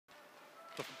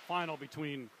final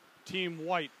between Team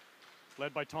White,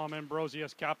 led by Tom Ambrosi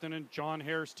as captain, and John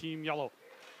Hare's Team Yellow.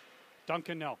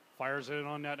 Duncan now fires it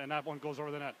on net, and that one goes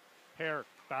over the net. Hare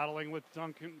battling with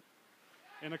Duncan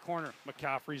in the corner.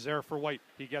 McCaffrey's there for White.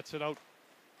 He gets it out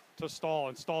to Stahl,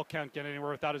 and Stahl can't get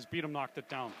anywhere with that as Beatham knocked it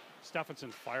down. Stephenson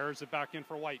fires it back in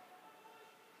for White.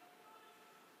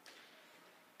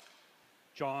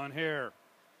 John Hare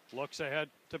looks ahead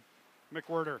to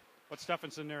McWhirter, but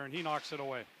Stephenson there, and he knocks it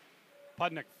away.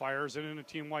 Pudnick fires it into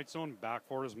Team White zone. Back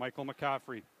forward is Michael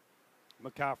McCaffrey.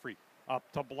 McCaffrey up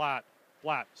to Blatt.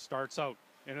 Blatt starts out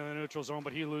into the neutral zone,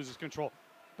 but he loses control.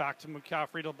 Back to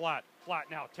McCaffrey to Blatt.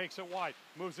 Blatt now takes it wide,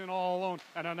 moves in all alone,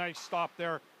 and a nice stop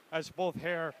there as both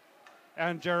Hare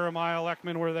and Jeremiah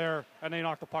Leckman were there, and they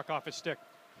knock the puck off his stick.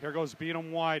 Here goes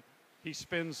Beatham wide. He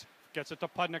spins, gets it to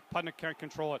Pudnick. Pudnick can't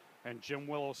control it, and Jim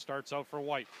Willows starts out for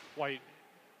White.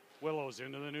 Willows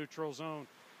into the neutral zone.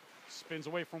 Spins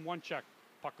away from one check.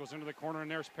 Puck goes into the corner,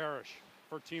 and there's Parrish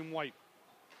for Team White.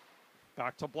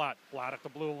 Back to Blatt. Blatt at the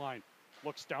blue line.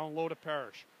 Looks down low to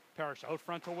Parrish. Parrish out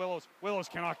front to Willows. Willows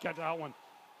cannot get that one,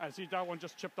 as that one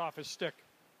just chipped off his stick.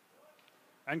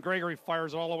 And Gregory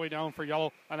fires all the way down for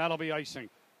Yellow, and that'll be icing.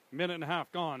 Minute and a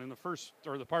half gone in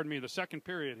the second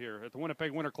period here at the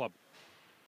Winnipeg Winter Club.